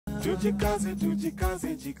Tujikaze,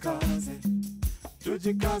 tujikaze, jikaze.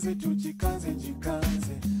 Tujikaze, tujikaze,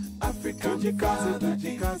 jikaze. Africa, tujikaze,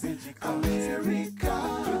 tujikaze, jikaze. America,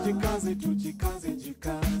 tujikaze, tujikaze,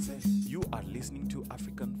 jikaze. You are listening to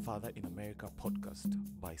African Father in America podcast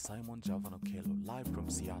by Simon Javan Okello, live from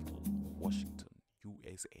Seattle, Washington,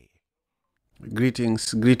 USA.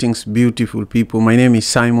 Greetings, beautiful people. My name is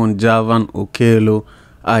Simon Javan Okello.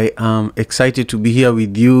 I am excited to be here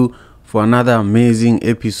with you for another amazing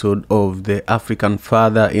episode of the African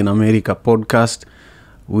Father in America podcast.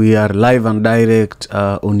 We are live and direct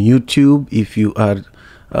on YouTube. If you are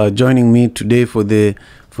joining me today for the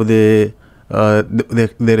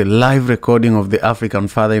live recording of the African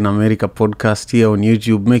Father in America podcast here on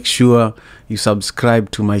YouTube, make sure you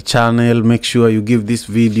subscribe to my channel. Make sure you give this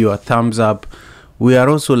video a thumbs up. We are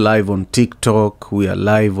also live on TikTok. We are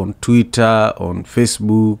live on Twitter, on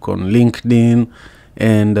Facebook, on LinkedIn.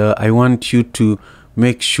 And I want you to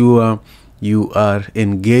make sure you are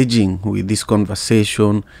engaging with this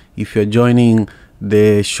conversation. If you're joining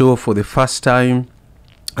the show for the first time,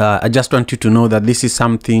 I just want you to know that this is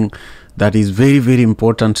something that is very, very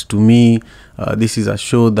important to me. This is a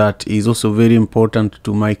show that is also very important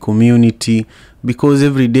to my community, because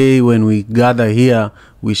every day when we gather here,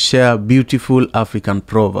 we share beautiful African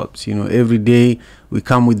proverbs. You know, every day we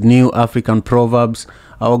come with new African proverbs.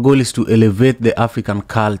 Our goal is to elevate the African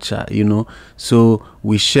culture, you know. So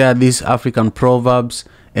we share these African proverbs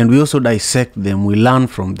and we also dissect them. We learn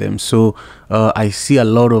from them. So I see a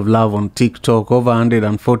lot of love on TikTok. Over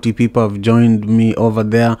 140 people have joined me over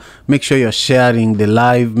there. Make sure you're sharing the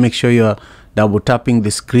live. Make sure you're double tapping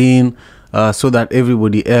the screen so that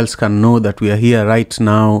everybody else can know that we are here right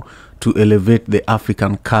now to elevate the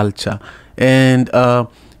African culture. And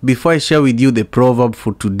before I share with you the proverb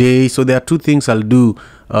for today, so there are two things I'll do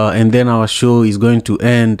and then our show is going to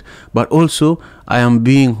end. But also I am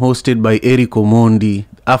being hosted by Eric Omondi,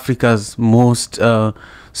 Africa's most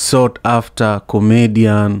sought after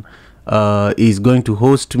comedian. Is going to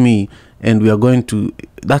host me, and we are going to,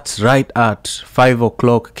 that's right at 5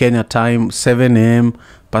 o'clock Kenya time, 7 a.m.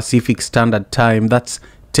 Pacific Standard Time. That's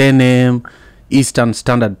 10 a.m. Eastern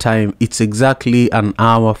Standard Time. It's exactly an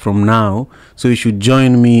hour from now. So you should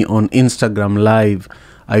join me on Instagram Live.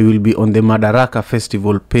 I will be on the Madaraka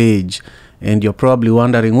Festival page. And you're probably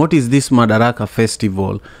wondering, what is this Madaraka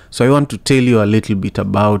Festival? So I want to tell you a little bit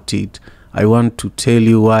about it. I want to tell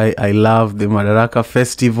you why I love the Madaraka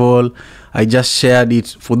Festival. I just shared it.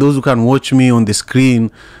 For those who can watch me on the screen,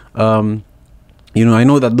 you know, I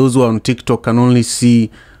know that those who are on TikTok can only see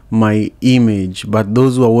my image, but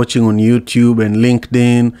those who are watching on YouTube and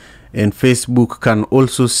LinkedIn and Facebook can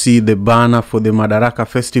also see the banner for the Madaraka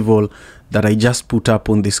Festival that I just put up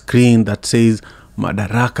on the screen that says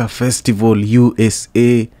Madaraka Festival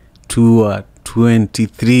USA Tour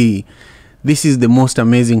 23. This is the most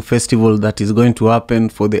amazing festival that is going to happen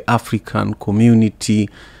for the African community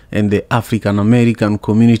and the African American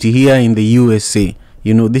community here in the USA.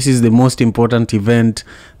 You know, this is the most important event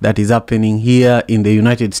that is happening here in the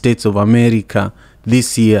United States of America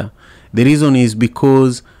this year. The reason is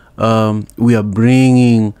because we are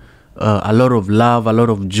bringing a lot of love, a lot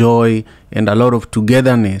of joy, and a lot of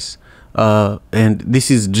togetherness. And this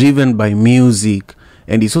is driven by music,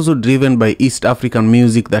 and it's also driven by East African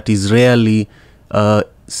music that is rarely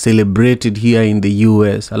celebrated here in the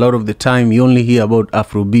US. A lot of the time you only hear about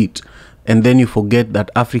Afrobeat, and then you forget that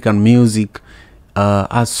African music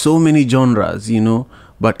has so many genres, you know.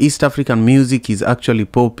 But East African music is actually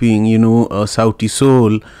popping, you know. Sauti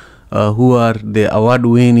Sol, who are the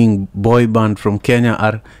award-winning boy band from Kenya,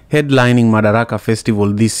 are headlining Madaraka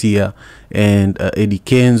Festival this year. And Eddie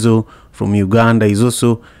Kenzo from Uganda is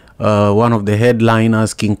also one of the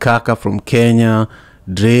headliners. King Kaka from Kenya,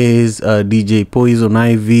 Dre's, DJ Poison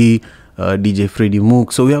Ivy, DJ Freddie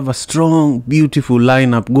Mook. So we have a strong, beautiful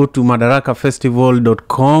lineup. Go to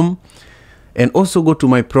madarakafestival.com and also go to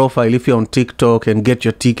my profile if you're on TikTok and get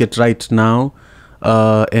your ticket right now.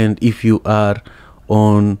 And if you are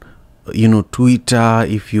on, you know, Twitter,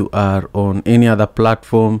 if you are on any other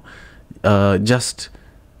platform, just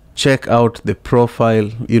check out the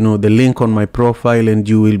profile, you know, the link on my profile, and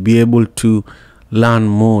you will be able to learn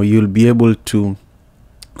more. You'll be able to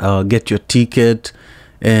get your ticket.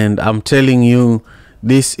 And I'm telling you,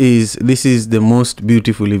 this is the most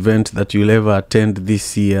beautiful event that you'll ever attend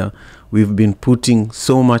this year. We've been putting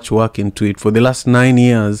so much work into it. For the last 9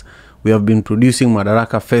 years, we have been producing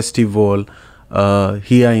Madaraka Festival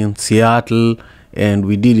here in Seattle, and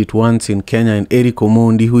we did it once in Kenya. And Eric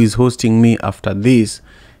Omondi, who is hosting me after this,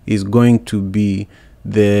 is going to be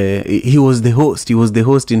he was the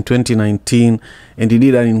host in 2019, and he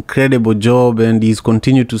did an incredible job, and he's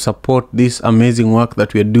continued to support this amazing work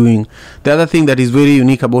that we're doing. The other thing that is very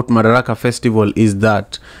unique about Madaraka Festival is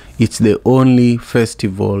that it's the only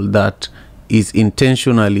festival that is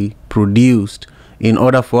intentionally produced in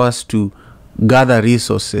order for us to gather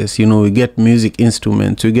resources. We get music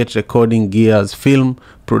instruments, we get recording gears, film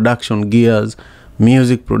production gears,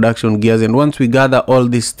 music production gears, and once we gather all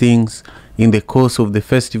these things in the course of the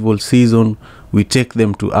festival season, we take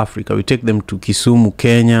them to Africa. We take them to Kisumu,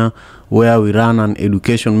 Kenya, where we run an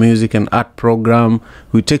education, music and art program.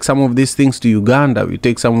 We take some of these things to Uganda. We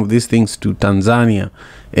take some of these things to Tanzania.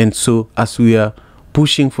 And so as we are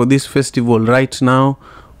pushing for this festival right now,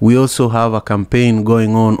 we also have a campaign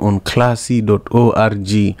going on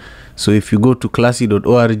classy.org. So if you go to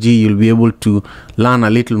classy.org, you'll be able to learn a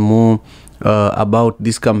little more about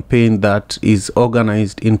this campaign that is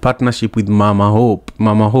organized in partnership with Mama Hope.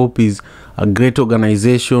 Mama Hope is a great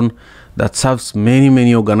organization that serves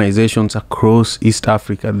many organizations across East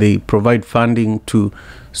Africa. They provide funding to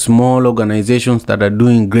small organizations that are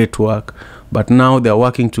doing great work, but now they're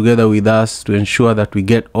working together with us to ensure that we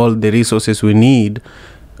get all the resources we need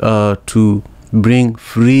to bring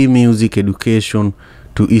free music education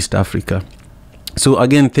to East Africa. So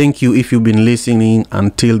again, thank you if you've been listening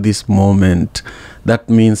until this moment. That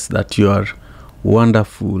means that you are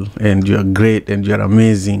wonderful and you are great and you are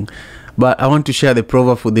amazing. But I want to share the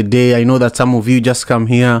proverb for the day. I know that some of you just come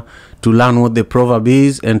here to learn what the proverb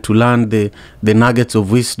is and to learn the nuggets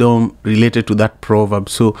of wisdom related to that proverb.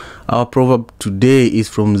 So our proverb today is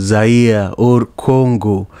from Zaire or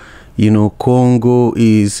Congo. Congo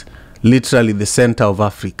is literally the center of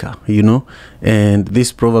Africa, and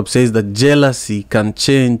this proverb says that jealousy can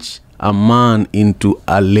change a man into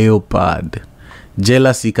a leopard.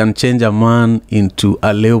 Jealousy can change a man into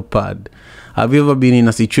a leopard. Have you ever been in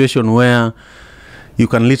a situation where you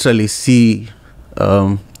can literally see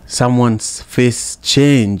someone's face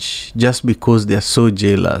change just because they're so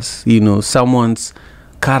jealous? Someone's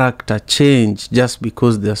character change just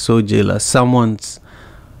because they're so jealous. Someone's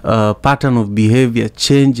pattern of behavior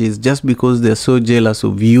changes just because they're so jealous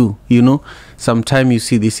of you. Sometimes you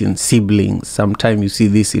see this in siblings, sometimes you see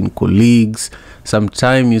this in colleagues,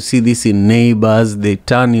 sometimes you see this in neighbors. They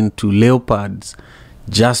turn into leopards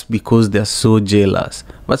just because they're so jealous.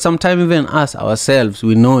 But sometimes even us ourselves,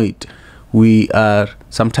 we know it. We are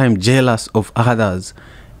sometimes jealous of others,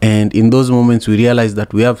 and in those moments we realize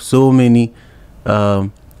that we have so many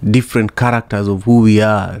different characters of who we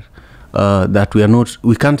are, that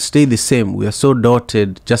we can't stay the same. We are so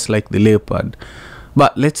dotted, just like the leopard.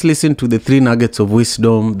 But let's listen to the 3 nuggets of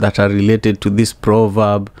wisdom that are related to this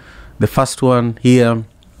proverb. The first one here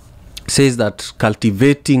says that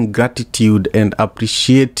cultivating gratitude and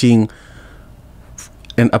appreciating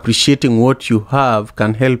what you have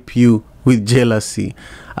can help you with jealousy.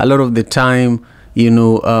 A lot of the time,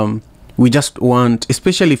 we just want,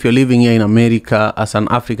 especially if you're living here in America as an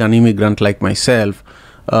African immigrant like myself,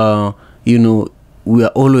 we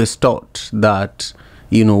are always taught that,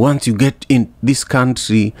 once you get in this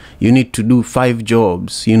country, you need to do 5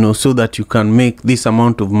 jobs, so that you can make this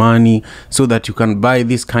amount of money, so that you can buy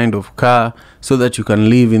this kind of car, so that you can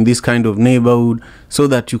live in this kind of neighborhood, so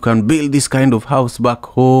that you can build this kind of house back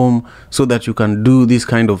home, so that you can do this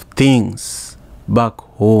kind of things back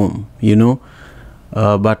home,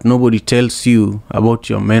 but nobody tells you about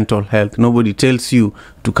your mental health. Nobody tells you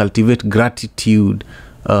to cultivate gratitude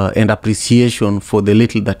and appreciation for the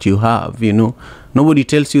little that you have. Nobody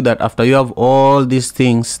tells you that after you have all these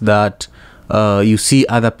things that you see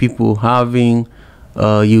other people having,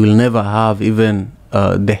 you will never have even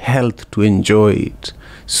the health to enjoy it.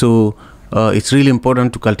 So it's really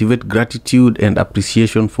important to cultivate gratitude and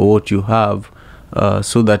appreciation for what you have,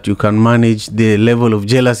 so that you can manage the level of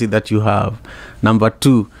jealousy that you have. Number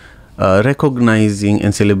 2, recognizing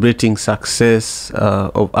and celebrating success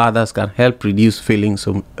of others can help reduce feelings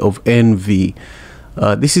of envy.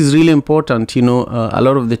 This is really important. A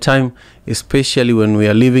lot of the time, especially when we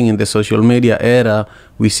are living in the social media era,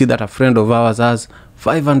 we see that a friend of ours has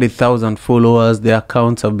 500,000 followers, their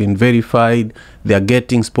accounts have been verified, they are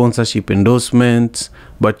getting sponsorship endorsements,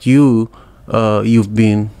 but you've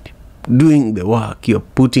been doing the work, you're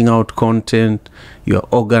putting out content, you're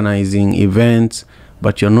organizing events,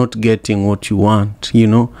 but you're not getting what you want,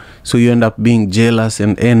 so you end up being jealous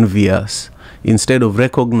and envious instead of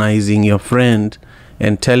recognizing your friend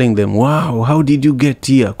and telling them, wow, how did you get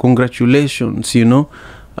here? Congratulations,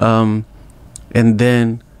 and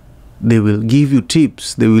then they will give you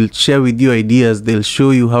tips, they will share with you ideas, they'll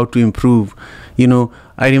show you how to improve. You know,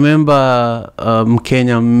 I remember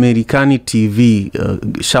Kenya Americani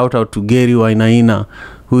TV, shout out to Gary Wainaina,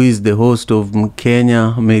 who is the host of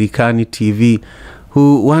Kenya Americani TV,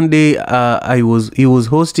 who one day he was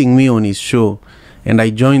hosting me on his show, and I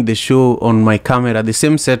joined the show on my camera, the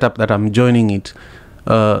same setup that I'm joining it,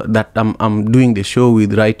 that I'm doing the show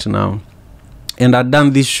with right now. And I'd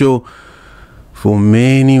done this show for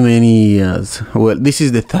many years. Well, this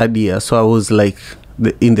is the 3rd year, so I was like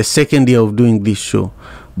in the 2nd year of doing this show.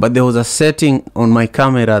 But there was a setting on my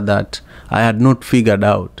camera that I had not figured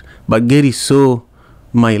out. But Gary saw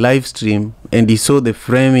my live stream, and he saw the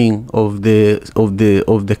framing of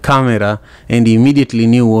the camera, and he immediately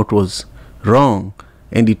knew what was wrong,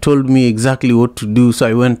 and he told me exactly what to do. So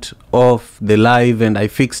I went off the live and I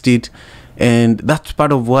fixed it, and that's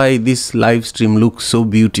part of why this live stream looks so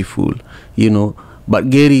beautiful, you know. But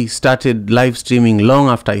Gary started live streaming long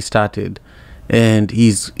after I started, and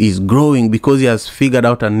he's growing because he has figured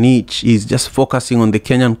out a niche. He's just focusing on the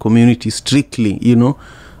Kenyan community strictly, you know.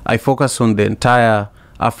 I focus on the entire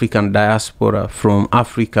African diaspora from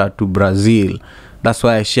Africa to Brazil. That's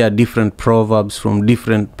why I share different proverbs from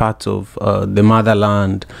different parts of the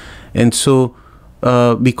motherland. And so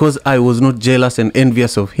because I was not jealous and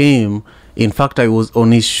envious of him, in fact, I was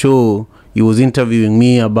on his show. He was interviewing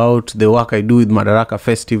me about the work I do with Madaraka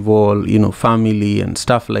Festival, you know, family and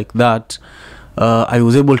stuff like that. I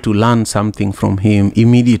was able to learn something from him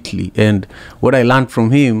immediately. And what I learned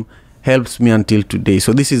from him helps me until today.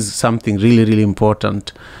 So this is something really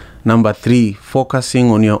important. Number 3, focusing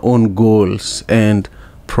on your own goals and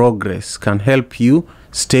progress can help you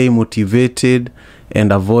stay motivated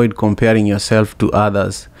and avoid comparing yourself to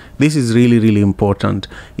others. This is really important.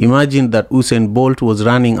 Imagine that Usain Bolt was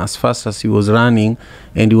running as fast as he was running,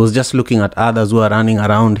 and he was just looking at others who are running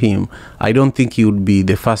around him. I don't think he would be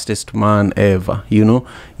the fastest man ever, you know.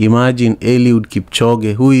 Imagine Eliud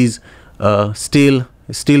Kipchoge, who is still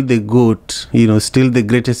the GOAT, you know, still the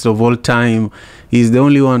greatest of all time. He's the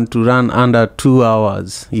only one to run under 2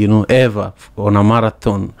 hours, you know, ever on a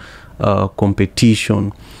marathon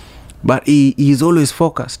competition. But he's always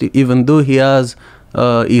focused, even though he runs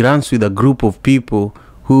with a group of people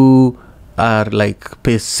who are like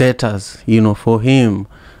pace setters, you know, for him.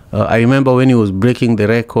 I remember when he was breaking the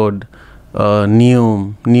record,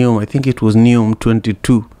 Neom, I think it was Neom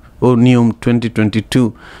 22 or Neom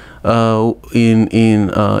 2022.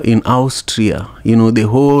 In Austria, you know, the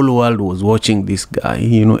whole world was watching this guy.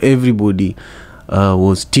 You know, everybody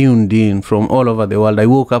was tuned in from all over the world. I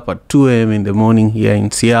woke up at 2 a.m. in the morning here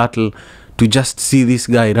in Seattle to just see this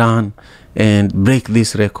guy run and break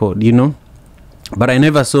this record, you know. But I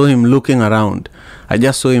never saw him looking around. I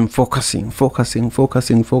just saw him focusing.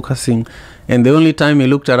 And the only time he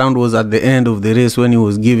looked around was at the end of the race, when he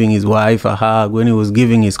was giving his wife a hug, when he was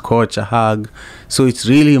giving his coach a hug. So it's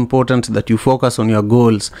really important that you focus on your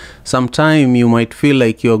goals. Sometimes you might feel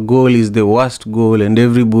like your goal is the worst goal, and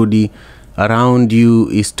everybody around you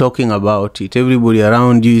is talking about it. Everybody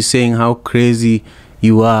around you is saying how crazy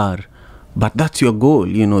you are. But that's your goal,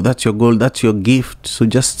 you know, that's your goal, that's your gift. So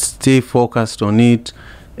just stay focused on it,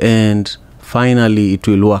 and finally it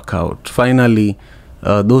will work out. Finally,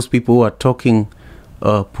 those people who are talking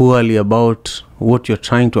poorly about what you're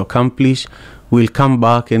trying to accomplish will come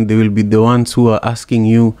back, and they will be the ones who are asking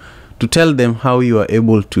you to tell them how you are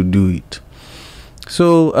able to do it.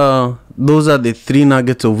 So those are the 3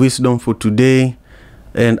 nuggets of wisdom for today.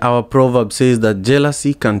 And our proverb says that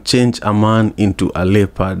jealousy can change a man into a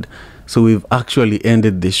leopard. So we've actually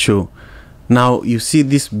ended the show. Now you see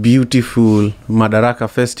this beautiful Madaraka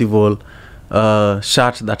Festival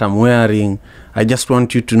shirt that I'm wearing. I just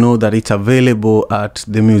want you to know that it's available at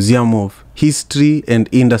the Museum of History and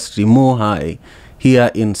Industry, Mohai,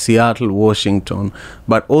 here in Seattle, Washington.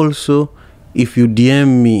 But also, if you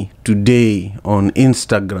DM me today on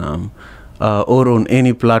Instagram or on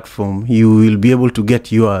any platform, you will be able to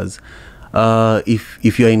get yours.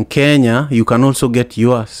 If you're in Kenya, you can also get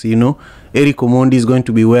yours. You know, Eric Omondi is going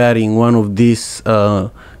to be wearing one of these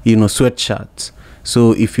sweatshirts.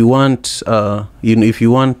 So if you want if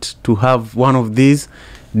you want to have one of these,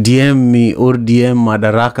 DM me or DM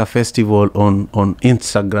Madaraka Festival on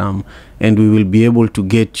Instagram, and we will be able to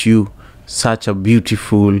get you such a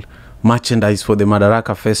beautiful merchandise for the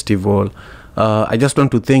Madaraka Festival. I just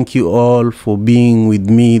want to thank you all for being with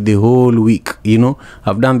me the whole week. You know,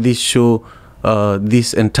 I've done this show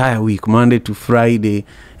this entire week, Monday to Friday,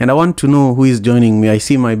 and I want to know who is joining me. I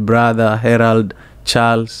see my brother Harold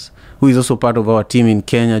Charles, who is also part of our team in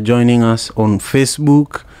Kenya, joining us on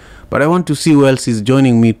Facebook. But I want to see who else is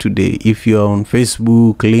joining me today. If you're on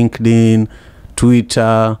Facebook, LinkedIn,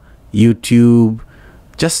 Twitter, YouTube,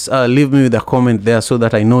 just leave me with a comment there so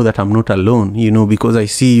that I know that I'm not alone, because I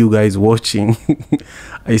see you guys watching.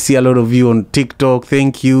 I see a lot of you on TikTok.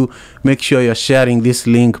 Thank you. Make sure you're sharing this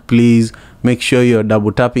link, please. Make sure you're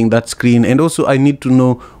double tapping that screen. And also, I need to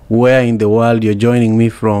know where in the world you're joining me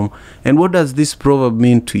from. And what does this proverb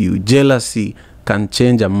mean to you? Jealousy can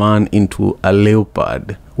change a man into a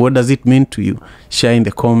leopard. What does it mean to you? Share in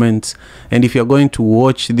the comments. And if you're going to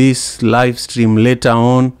watch this live stream later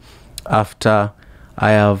on, after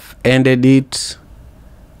I have ended it,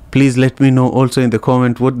 please let me know also in the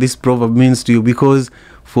comment what this proverb means to you, because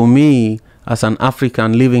for me, as an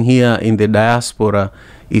African living here in the diaspora,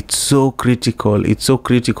 it's so critical. It's so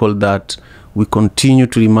critical that we continue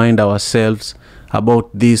to remind ourselves about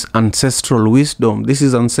this ancestral wisdom. This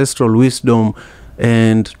is ancestral wisdom.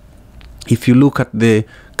 And if you look at the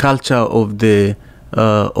culture of the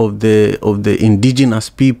indigenous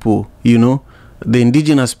people, the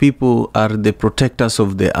indigenous people are the protectors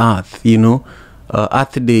of the earth.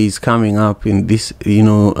 Earth Day is coming up in this,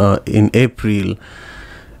 in April.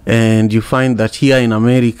 And you find that here in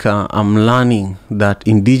America, I'm learning that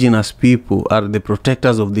indigenous people are the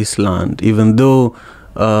protectors of this land, even though,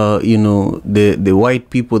 the white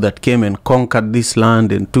people that came and conquered this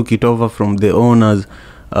land and took it over from the owners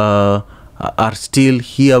are still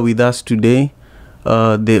here with us today.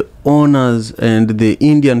 The owners and the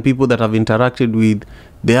Indian people that I've interacted with,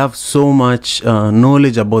 they have so much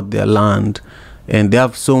knowledge about their land, and they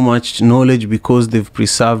have so much knowledge because they've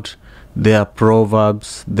preserved their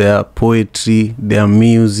proverbs, their poetry, their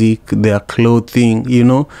music, their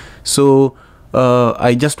clothing, So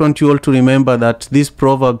I just want you all to remember that these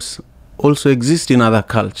proverbs also exist in other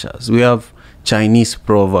cultures. We have Chinese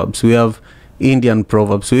proverbs, we have Indian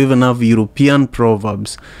proverbs, we even have European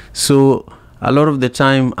proverbs. So a lot of the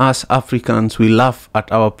time, us Africans, we laugh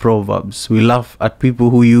at our proverbs. We laugh at people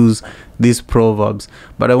who use these proverbs.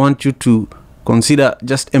 But I want you to consider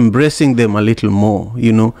just embracing them a little more,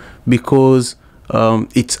 because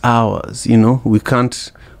it's ours.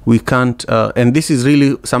 We can't, and this is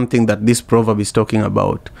really something that this proverb is talking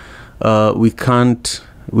about. We can't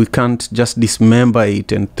just dismember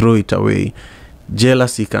it and throw it away.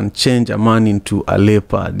 Jealousy can change a man into a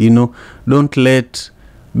leopard. Don't let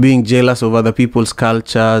being jealous of other people's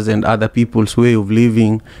cultures and other people's way of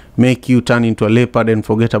living make you turn into a leopard and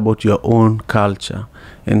forget about your own culture.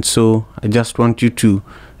 And so I just want you to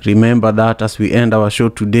remember that as we end our show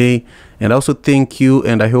today. And I also thank you,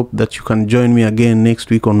 and I hope that you can join me again next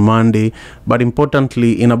week on Monday. But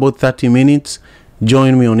importantly, in about 30 minutes,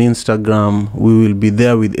 join me on Instagram. We will be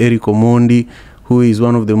there with Eric Omondi, who is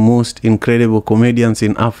one of the most incredible comedians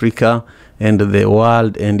in Africa and the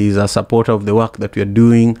world, and is a supporter of the work that we are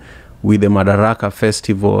doing with the Madaraka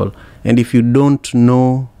Festival. And if you don't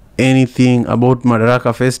know anything about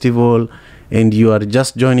Madaraka Festival and you are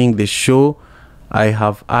just joining the show, I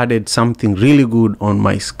have added something really good on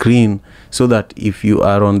my screen so that if you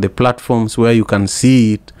are on the platforms where you can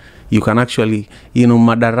see it, you can actually,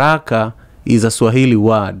 Madaraka is a Swahili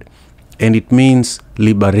word, and it means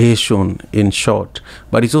liberation in short.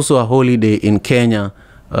 But it's also a holiday in Kenya,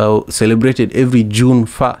 celebrated every June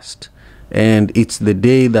 1st. And it's the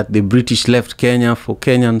day that the British left Kenya for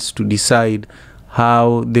Kenyans to decide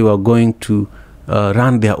how they were going to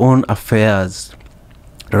run their own affairs,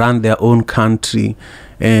 run their own country.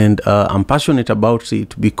 And I'm passionate about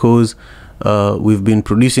it because we've been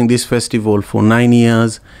producing this festival for 9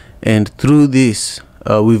 years. And through this,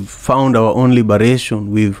 we've found our own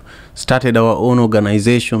liberation. We've started our own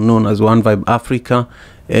organization known as One Vibe Africa,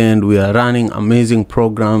 and we are running amazing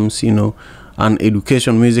programs, an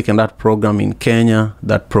education, music, and art program in Kenya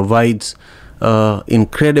that provides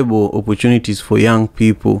incredible opportunities for young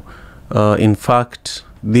people. In fact,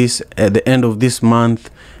 at the end of this month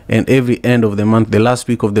and every end of the month, the last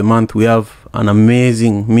week of the month, we have an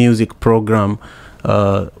amazing music program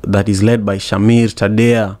that is led by Shamir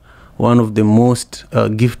Tadea, one of the most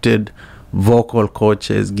gifted vocal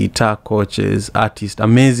coaches, guitar coaches, artists.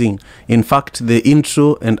 Amazing. In fact, the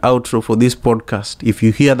intro and outro for this podcast, if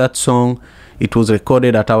you hear that song, it was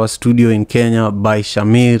recorded at our studio in Kenya by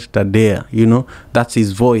Shamir Tadea. That's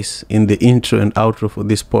his voice in the intro and outro for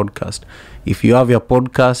this podcast. If you have your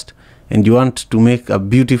podcast and you want to make a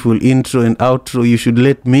beautiful intro and outro, you should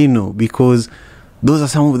let me know, because those are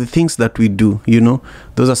some of the things that we do.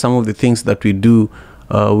 Those are some of the things that we do.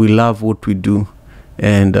 We love what we do.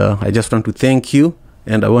 And I just want to thank you,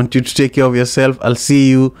 and I want you to take care of yourself. I'll see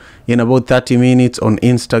you in about 30 minutes on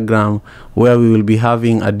Instagram, where we will be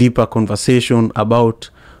having a deeper conversation about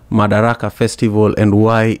Madaraka Festival and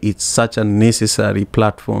why it's such a necessary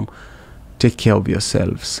platform. Take care of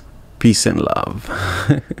yourselves. Peace and love.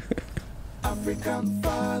 African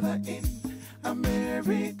father in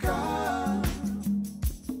America.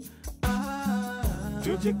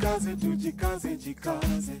 Tujikaze, tujikaze,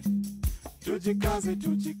 jikaze. Tujikaze,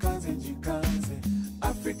 tujikaze, jikaze.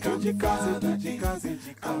 Africa, tujikaze, tujikaze,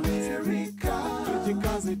 jikaze. America.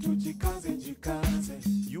 Tujikaze, tujikaze, jikaze.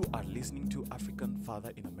 You are listening to African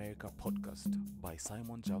Father in America podcast by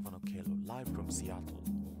Simon Javan Okello, live from Seattle,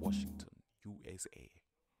 Washington, USA.